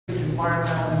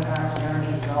environmental impacts of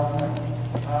energy development,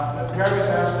 various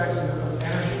aspects of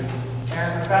energy.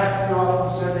 And the faculty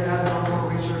often said they had their own little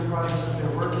research projects that they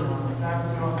were working on. The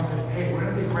faculty often said, hey,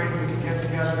 wouldn't it be great if we could get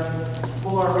together,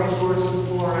 pull our resources,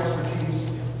 pull our expertise,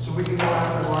 so we can go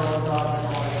after a larger project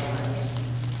or larger grants.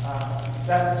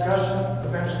 That discussion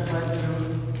eventually led to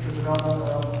the development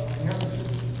of the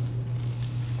Institute.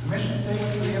 The mission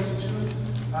statement for the Institute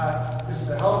is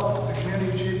to help the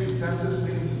community achieve consensus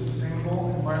leading to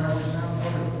sustainable, environmentally sound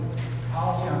public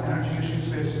policy on energy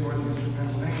issues facing northeastern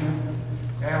Pennsylvania.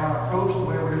 And our approach, the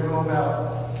way we're going to go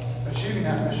about achieving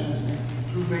that mission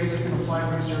is through basic and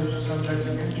applied research subject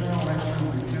to internal and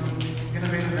external review,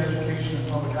 innovative education and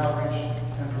public outreach,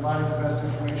 and providing the best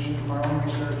information from our own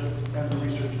research and the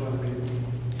research of other people.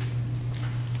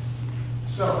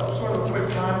 So, sort of a quick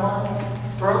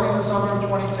timeline. Early in the summer of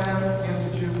 2010, the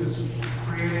Institute was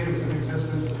created, it was in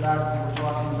existence. The faculty were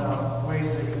talking about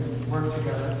ways they can work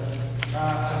together.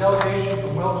 A delegation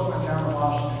from Wilkes went down to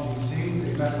Washington, D.C.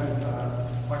 They met with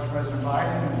Vice President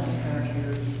Biden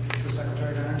and the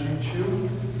Secretary of Energy, Chu.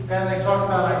 And they talked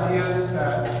about ideas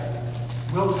that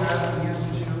Wilkes had for the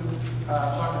Institute,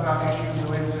 talked about issues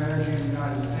related to energy in the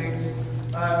United States.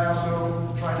 They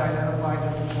also tried to identify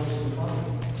different sources of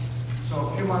funding. So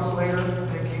a few months later,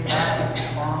 they came back with a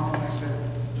response and they said,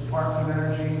 Department of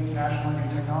Energy, National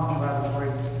Energy Technology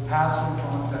Laboratory has some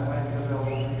funds that might be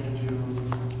available for you to do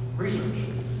research.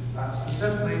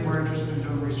 Specifically, we're interested in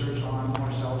doing research on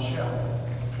Marcellus Shale.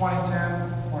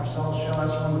 2010, Marcellus Shale,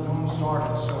 that's when the boom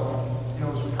started, so it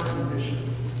was a pertinent issue.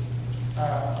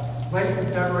 Late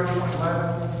in February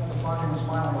 2011, the funding was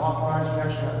finally authorized. We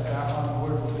actually had staff on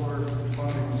board before the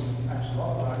funding was actually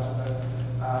authorized, but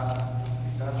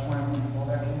that's when all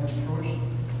that came into fruition.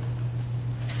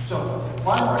 So,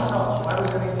 why Marcellus? Why was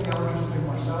NATL interested in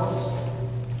Marcellus?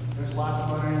 There's lots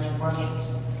of unanswered questions.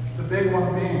 The big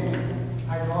one being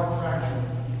hydraulic fracturing.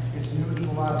 It's new to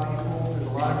a lot of people. There's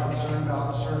a lot of concern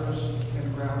about the surface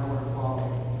and groundwater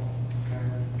quality.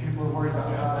 Okay? People are worried about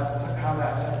how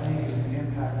that technique is going to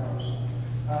impact those.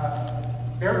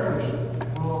 Air pollution.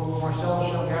 Will Marcellus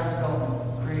Shale gas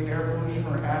development create air pollution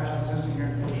or add to existing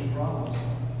air pollution problems?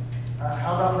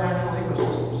 How about natural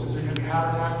ecosystems? Is there going to be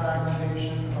habitat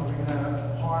fragmentation? Are we going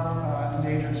to harm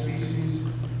endangered species?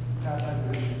 That type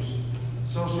of issues.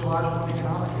 Sociological and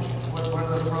economic issues. What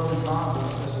are the pros and cons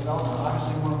of this development?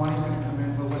 Obviously, more money is going to come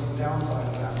in, but what's the downside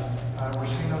of that? We're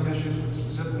seeing those issues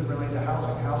specifically related to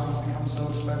housing. Housing has become so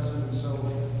expensive and so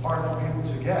hard for people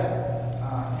to get.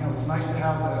 It's nice to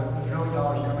have the drilling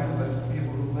dollars come in, but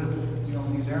people who live,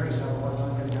 in these areas have a hard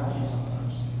time getting housing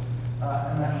sometimes.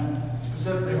 And then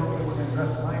specifically, hopefully, we're going to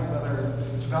address tonight whether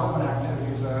development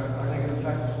activities are they going to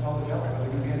affect public health? Are there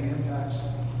going to be any impacts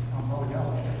on public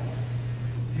health?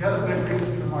 The other big reason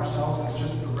for Marcellus is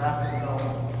just the rapid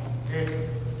development.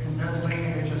 In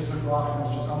Pennsylvania, it just took off, and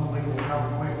it's just unbelievable how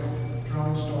quick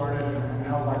drilling started and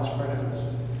how widespread it is.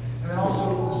 And then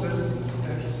also the citizens.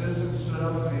 The citizens stood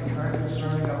up to be very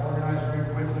concerned, got organized very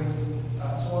quickly.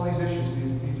 So all these issues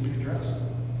need to be addressed.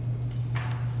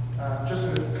 Just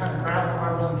a kind of graphic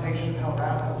representation of how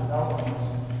rapid the development is.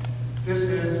 This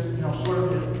is, sort of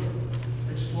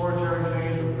the exploratory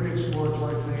phase or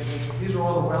pre-exploratory phase. These are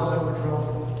all the wells that were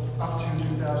drilled up to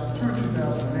 2000 through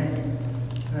 2008.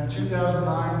 And then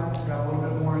 2009 got a little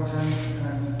bit more intense, and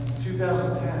then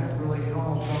 2010 it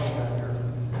almost doubled that year.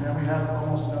 And then we had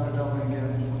almost another doubling again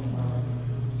in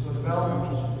 2011. So development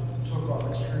just took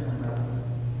off extremely rapidly.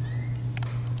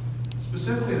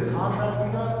 Specifically, the contract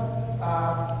we got.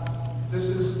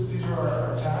 These are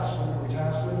our tasks. What we're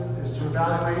tasked with is to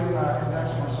evaluate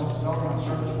impacts of Marcellus development on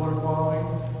surface water quality,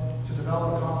 to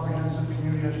develop a comprehensive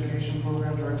community education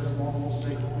program directed to multiple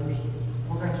stakeholders.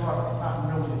 We're going to talk, not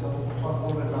in real detail, but we'll talk a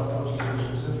little bit about those two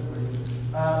specifically.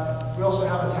 We also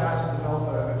have a task to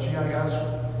develop a GIS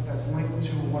that's linked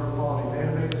to a water quality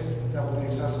database that will be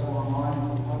accessible online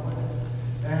to the public.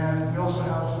 And we also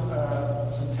have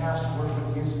some tasks to work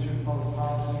with the Institute of Public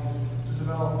Policy to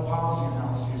develop policy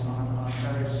analyses on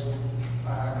various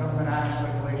government acts,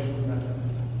 regulations, that type of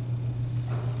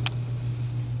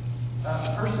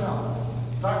thing. Personnel.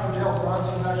 Dr. Dale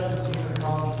Bronson is actually the dean of the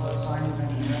College of Science and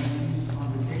Engineering. He's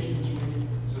on vacation this week,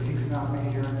 so he could not be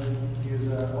here. He is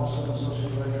also an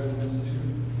associate director of the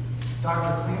Institute.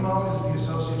 Dr. Klimo is the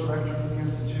associate director of the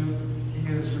Institute. He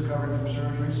is recovering from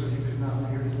surgery, so he could not be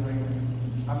here tonight.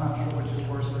 I'm not sure which is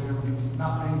worse for him,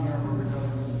 not being here or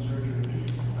recovering from the surgery.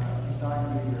 He's dying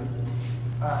to be here.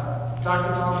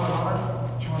 Dr. Tom Bernard,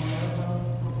 do you want to stand up, Tom,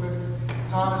 real quick?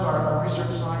 Tom is our research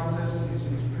scientist. He's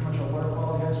pretty much a water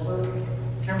quality expert.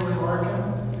 Kimberly Larkin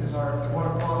is our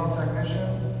water quality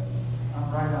technician. I'm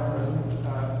Brian, our president.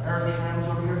 Eric Schramm is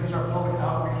over here. He's our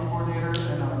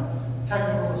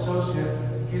associate,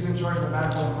 he's in charge of the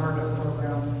macro inverted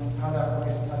program. How that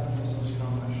works, technical associate,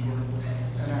 I'm not sure.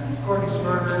 And then Courtney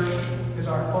Sperger is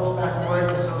our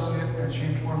post-baccalaureate associate, and she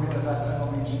informed me that that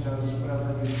title means she does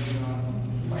whatever we do on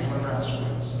whatever asked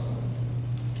for. So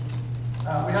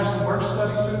we have some work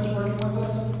study students working with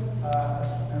us,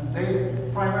 and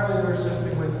they're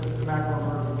assisting with the macro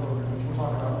inverted program, which we'll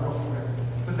talk about real quick.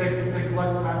 But they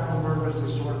collect the macro invertebrates, they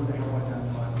sort them, they help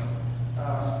identify them.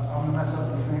 I'm going to mess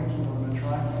up these names, but I'm going to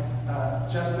try.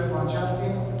 Jessica Broncheski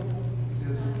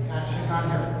she's not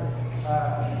here.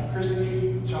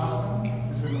 Christy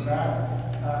Jostin is in the back.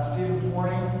 Stephen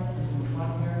Forning is in the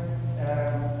front here.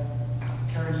 And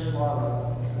Carrie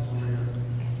Suarez is over here.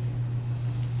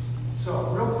 So,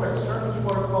 real quick, surface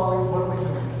water quality, what are we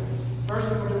doing? First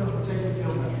thing we're doing is we're taking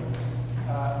field measurements.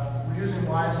 We're using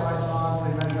YSI sods,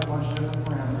 they measure a bunch of different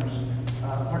parameters.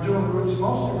 We're doing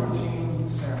mostly routine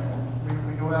sampling.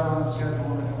 We go out on a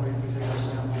schedule and we take our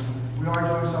samples. We are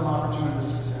doing some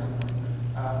opportunistic sampling.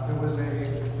 There was an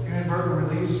inadvertent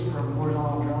release from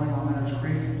horizontal drilling on Manor's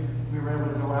Creek. We were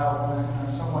able to go out in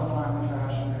a somewhat timely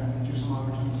fashion and do some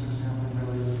opportunistic sampling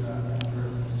related to that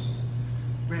inadvertence.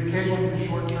 We occasionally do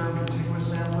short-term continuous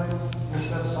sampling. We'll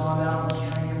set a sod out in the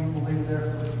stream. We'll leave it there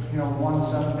for 1 to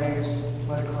 7 days,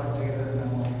 let it collect data, and then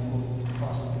we'll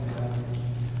process the data.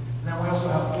 And then we also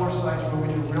have 4 sites where we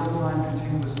do real-time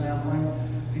continuous sampling.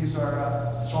 These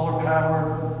are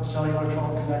solar-powered, cellular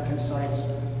phone-connected sites.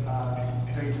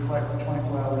 They collect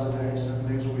 24 hours a day, 7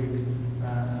 days a week,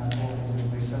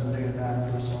 and they send the data back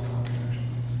through a cell phone connection.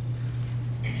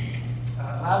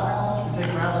 Lab analysis, we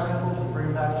take lab samples, we bring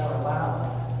them back to our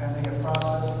lab, and they get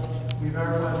processed. We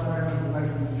verify the parameters we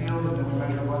measure in the field, and then we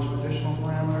measure a bunch of additional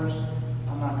parameters.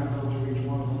 I'm not going to go through each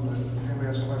one of them, but if anybody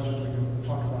has questions, we can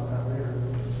talk about that later.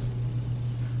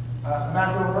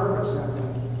 Macro invertebrate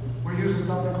sampling. We're using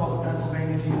something called the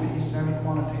Pennsylvania DP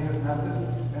semi-quantitative method,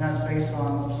 and that's based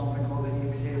on something called the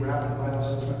EPA Rapid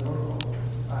Bioassessment Protocol.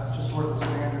 It's just sort of the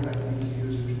standard that you need to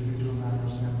use if you do a macro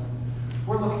sampling.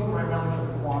 We're looking primarily for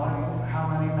the quantity, how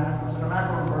many macros. And a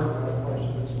macro invertebrate, of course,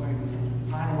 to explain, is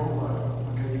a tiny little bug.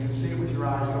 Okay, you can see it with your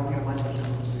eyes, you don't need a microscope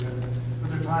to see it. But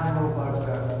they're tiny little bugs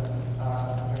that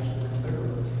eventually become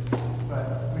bigger.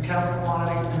 But we count the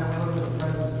quantity, and then we look for the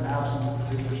presence and absence of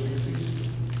particular species.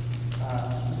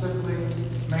 Specifically,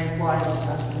 mayflies is a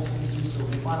sensitive species, so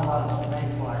we find a lot of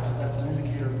mayflies. That's an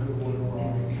indicator of good water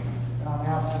quality. And on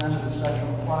the opposite end of the spectrum,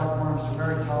 aquatic worms are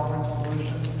very tolerant to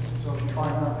pollution. So if you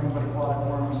find nothing but aquatic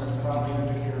worms, that's probably an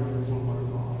indicator of good water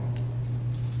quality.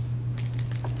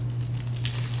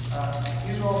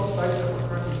 These are all the sites that we're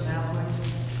currently sampling.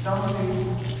 Some of these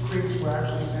creeks we're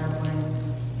actually sampling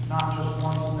not just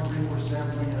once in the creek, we're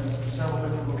sampling at several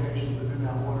different locations within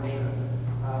that watershed.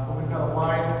 But we've got a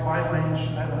wide range.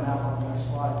 I have a map on the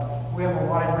next slide. We have a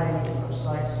wide range of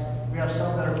sites. We have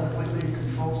some that are completely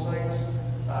controlled sites.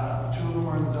 2 of them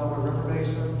are in the Delaware River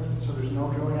Basin, so there's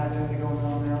no drilling activity going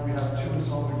on there. We have 2 in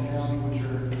Sullivan County, which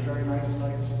are very nice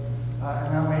sites.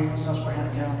 And then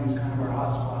Susquehanna County is kind of our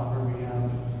hotspot where we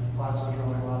have lots of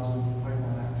drilling, lots of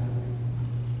pipeline activity.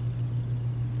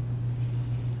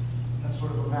 That's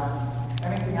sort of a map.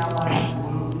 Anything outlined in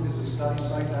blue is a study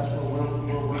site. That's where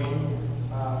we're working.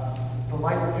 The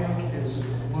light pink is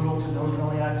little to no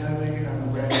drilling activity, and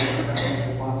the red is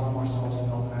there's lots of more Marcellus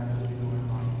development activity going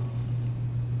on.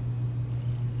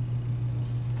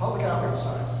 Public outreach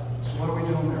side. So what are we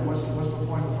doing there? What's the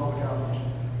point of public outreach?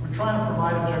 We're trying to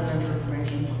provide objective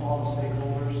information to all the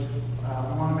stakeholders.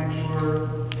 We want to make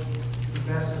sure the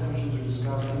best solutions are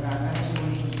discussed, and that any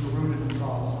solutions are rooted in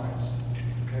solid science.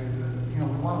 Okay, we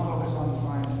want to focus on the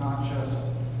science, not just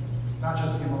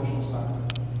the emotional side.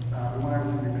 We want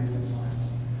everything to be based in science.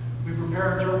 We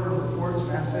prepare interpretive reports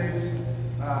and essays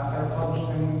that are published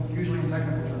usually in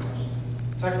technical journals.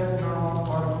 Technical journal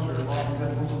articles are often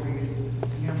difficult to read.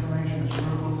 The information is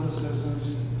critical to the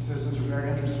citizens. The citizens are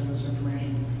very interested in this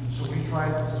information. So we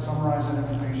try to summarize that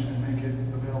information and make it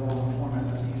available in a format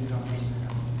that's easy to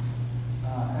understand.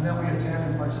 And then we attend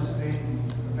and participate in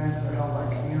events that are held by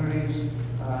communities,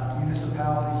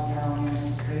 municipalities, counties,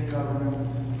 state government,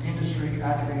 industry,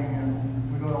 academia.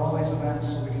 We go to all these events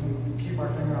so we can keep our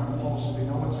finger on the pulse so we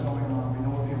know what's going on, we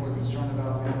know what people are concerned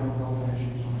about, we know what relevant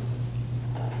issues are.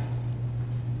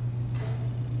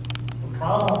 The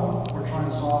problem we're trying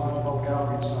to solve with the public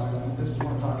outreach side, and this is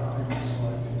what I'm talking about in these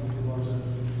slides,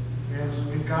 is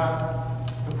we've got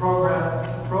the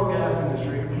pro-gas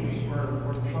industry, where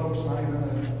the folks, not even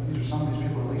these are some of these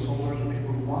people are leaseholders or people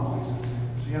who want leases.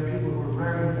 So you have people who are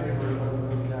very in favor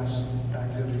of gas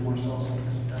activity, more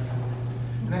self-centered activity.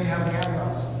 And then you have the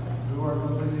antis, who are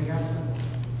completely against it.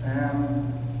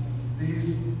 And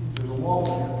there's a wall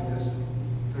here because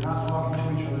they're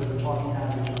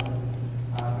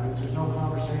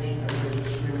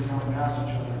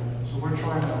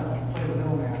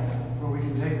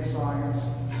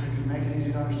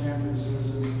for the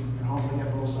citizens and hopefully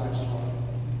get both sides talking.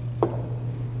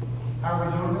 How are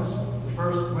we doing this? The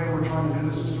first way we're trying to do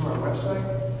this is through our website.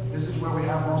 This is where we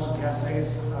have most of the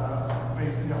essays,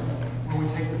 where we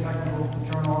take the technical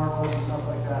journal articles and stuff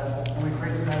like that, and we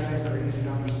create some essays that are easy to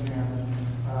understand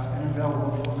and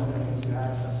available in a format that's easy to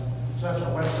access. So that's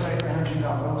our website,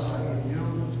 energy.wilkes.edu.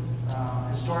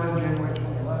 It started in January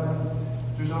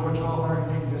 2011. There's over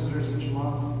 1,200 unique visitors each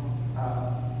month.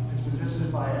 It's been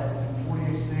visited by from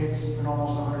 48 states and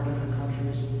almost 100 different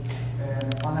countries.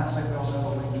 And on that site, we also have a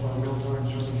link to our real-time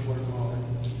service work wallet.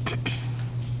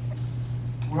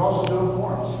 We're also doing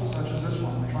forums, such as this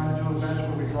one. We're trying to do events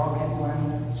where we draw people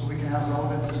in so we can have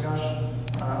relevant discussion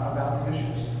about the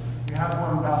issues. We had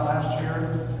one about last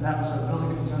year, and that was a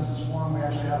building consensus forum. We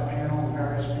actually had a panel with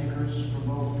various speakers from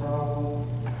both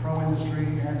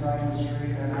pro-industry,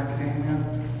 anti-industry, and academia.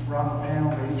 We're on the panel,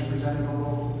 they each presented a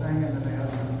little thing, and then they had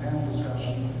some panel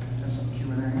discussion and some Q&A.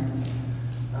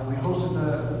 We hosted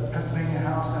the Pennsylvania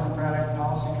House Democratic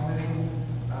Policy Committee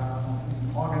in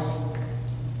August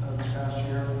of this past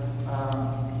year.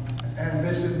 And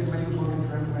basically the committee was looking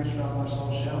for information about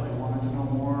Marcellus Shale. They wanted to know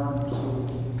more, so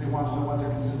they wanted to know what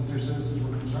their citizens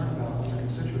were concerned about, what their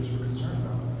constituents were concerned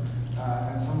about.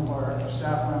 And some of our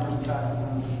staff members, in fact,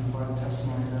 provided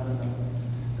testimony to that event.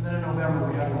 And then in November,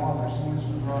 we had an author, Stephen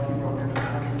Smith-Rock, he wrote Into the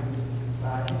Country.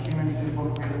 He came in, he did a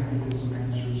book reading, and he did some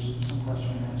answers, some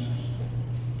question and answers.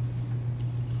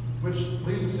 Which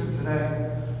leads us in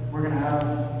today. We're going to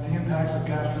have the impacts of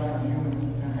gas drilling on human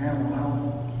and animal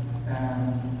health.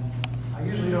 And I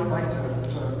usually don't like to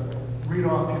read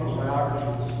off people's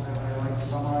biographies. I like to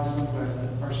summarize them,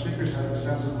 but our speakers have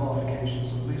extensive qualifications,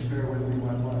 so please bear with me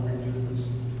while I read through this.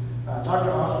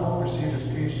 Dr. Oswald received his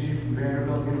PhD from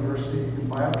Vanderbilt University in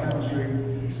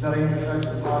biochemistry, studying the effects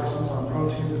of toxins on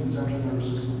proteins in the central nervous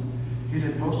system. He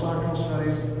did postdoctoral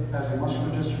studies as a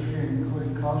muscular dystrophy and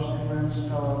College de France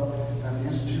fellow at the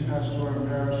Institut Pasteur in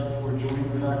Paris before joining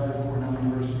the faculty of Cornell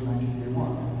University in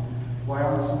 1981.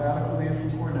 While on sabbatical leave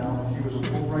from Cornell, he was a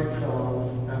Fulbright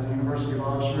Fellow at the University of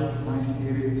Oxford from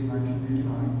 1988 to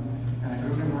 1989, and a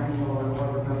Guggenheim Fellow at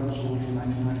Harvard Medical School from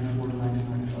 1994 to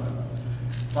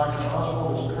 1995. Dr.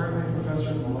 Oswald is currently a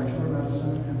professor of molecular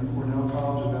medicine in the Cornell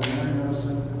College of Veterinary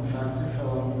Medicine and a faculty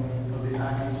fellow of the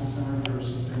Atkinson Center for a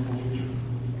Sustainable Future.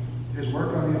 His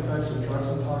work on the effects of drugs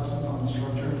and toxins on the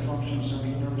structure and function of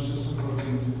central nervous system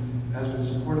proteins has been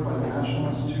supported by the National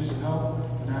Institutes of Health,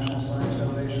 the National Science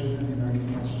Foundation, and the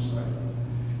American Cancer Society.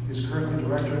 He is currently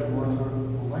director of the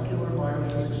Molecular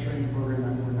Biophysics Training Program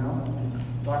at Cornell.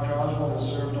 Dr. Oswald has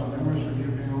served on numerous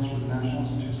review panels for the National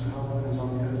Institutes of Health and is on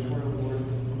the editorial board of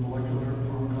Molecular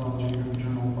Pharmacology in the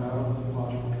Journal of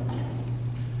Biological Chemistry.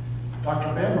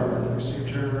 Dr. Bamberger received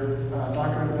her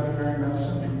doctorate of veterinary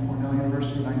medicine from Cornell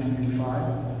University in 1985.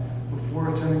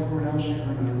 Before attending Cornell, she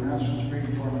earned her master's degree in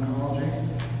pharmacology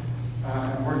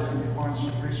and worked in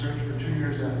quantitative research for 2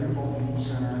 years at New Bolton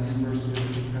Center at the University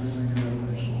of Pennsylvania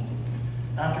Medical School.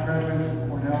 After graduating from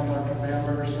Cornell, Dr.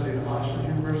 Bamberger studied at Oxford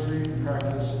University and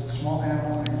practiced small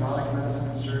animal and exotic medicine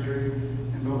and surgery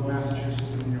in both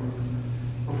Massachusetts and New York.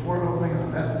 Before opening a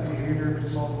vet behavior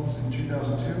consultants in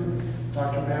 2002,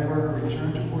 Dr. Bamberger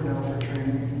returned to Cornell for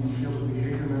training in the field of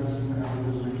behavior medicine as a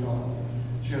visiting fellow.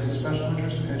 She has a special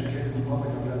interest in educating the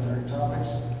public on veterinary topics.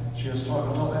 She has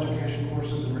taught adult education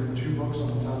courses and written 2 books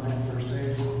on the topic of first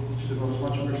aid. She devotes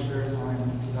much of her spare time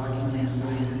to documenting and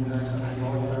studying the impacts of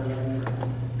hydraulic fracturing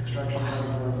for extraction of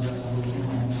hydrocarbons as on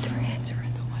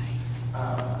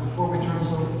before we turn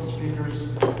this over to the speakers,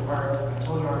 I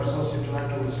told you our associate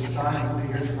director was dying to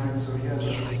be here tonight, so he has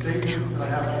a statement that I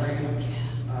have to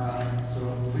read. So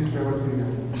please bear with me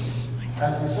again.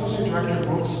 As the Associate Director of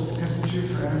Wilkes Institute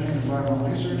for Energy and Environmental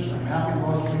Research, I'm happy to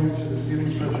welcome you to this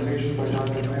evening's presentation by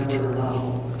Dr. Bamberger.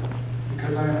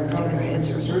 Because I am accompanying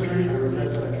surgery, I regret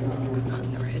that I cannot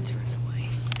do it.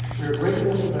 We are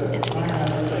grateful for the time and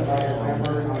effort that Dr.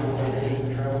 Bamberger and I have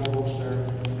to travel to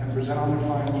Wilkes-Barre and present on their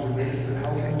findings related to the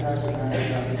health impacts of natural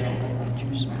gas development on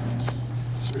human science.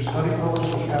 Their study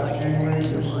focused this past January and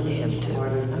their solutions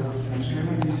provided an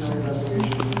extremely detailed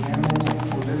investigation of animals and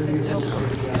morbidity associated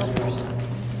with gas development.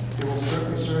 It will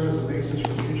certainly serve as a basis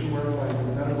for future work by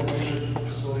medical research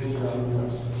facilities throughout the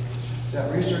U.S.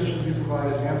 That research should be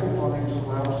provided ample funding to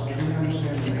allow us to truly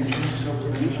understand the nature and scope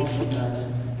of the health impacts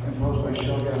imposed by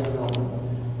shale gas development.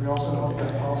 We also hope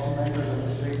that policymakers at the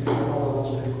state and federal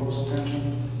levels pay close attention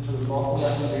to the thoughtful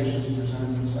recommendations presented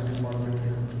in the second part of the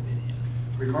paper.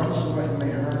 Regardless of what you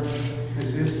may have heard,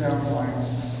 this is sound science.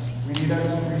 We need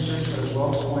excellent research that is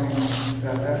well explained,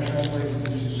 that then translates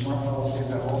into smart policies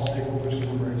that all stakeholders can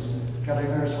embrace. Getting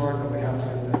there is hard, but we have to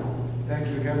get there. Thank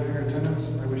you again for your attendance.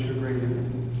 I wish you a great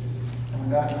evening.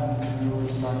 with that, I'm going to turn it over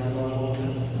to Dr. Barbosa.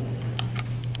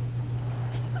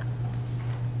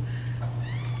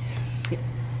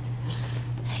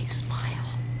 Hey, smile.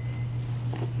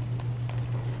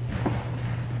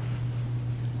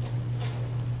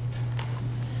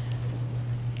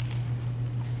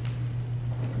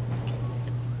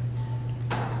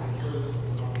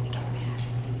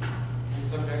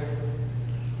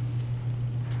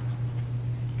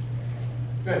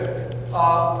 Good.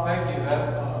 Thank you.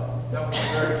 That was a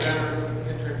very generous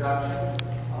introduction.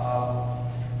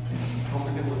 Hope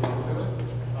we can look into it.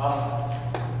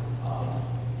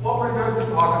 What we're going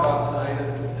to talk about tonight,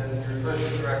 as your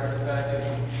associate director said, is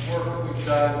work that we've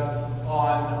done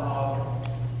on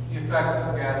the effects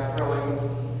of gas drilling,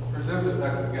 presumed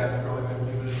effects of gas drilling on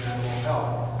human and animal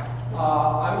health.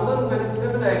 I'm a little bit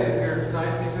intimidated here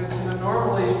tonight because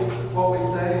normally what we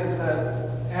say is that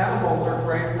animals are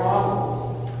great models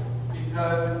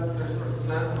because they're sort of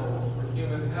sentinels for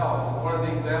human health. And one of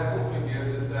the examples we give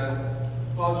is that,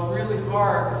 well, it's really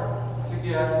hard to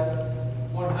get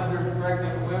 100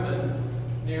 pregnant women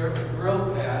near a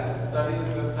drill pad and study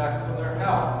the effects on their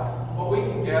health. Well, we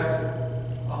can get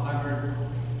 100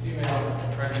 female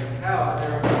pregnant cows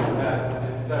near a drill pad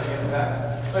and study effects.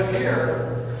 But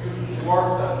here, you've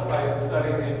dwarfed us by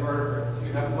studying the invertebrates.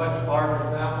 You have much larger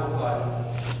sample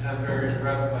sizes, and I'm very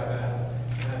impressed by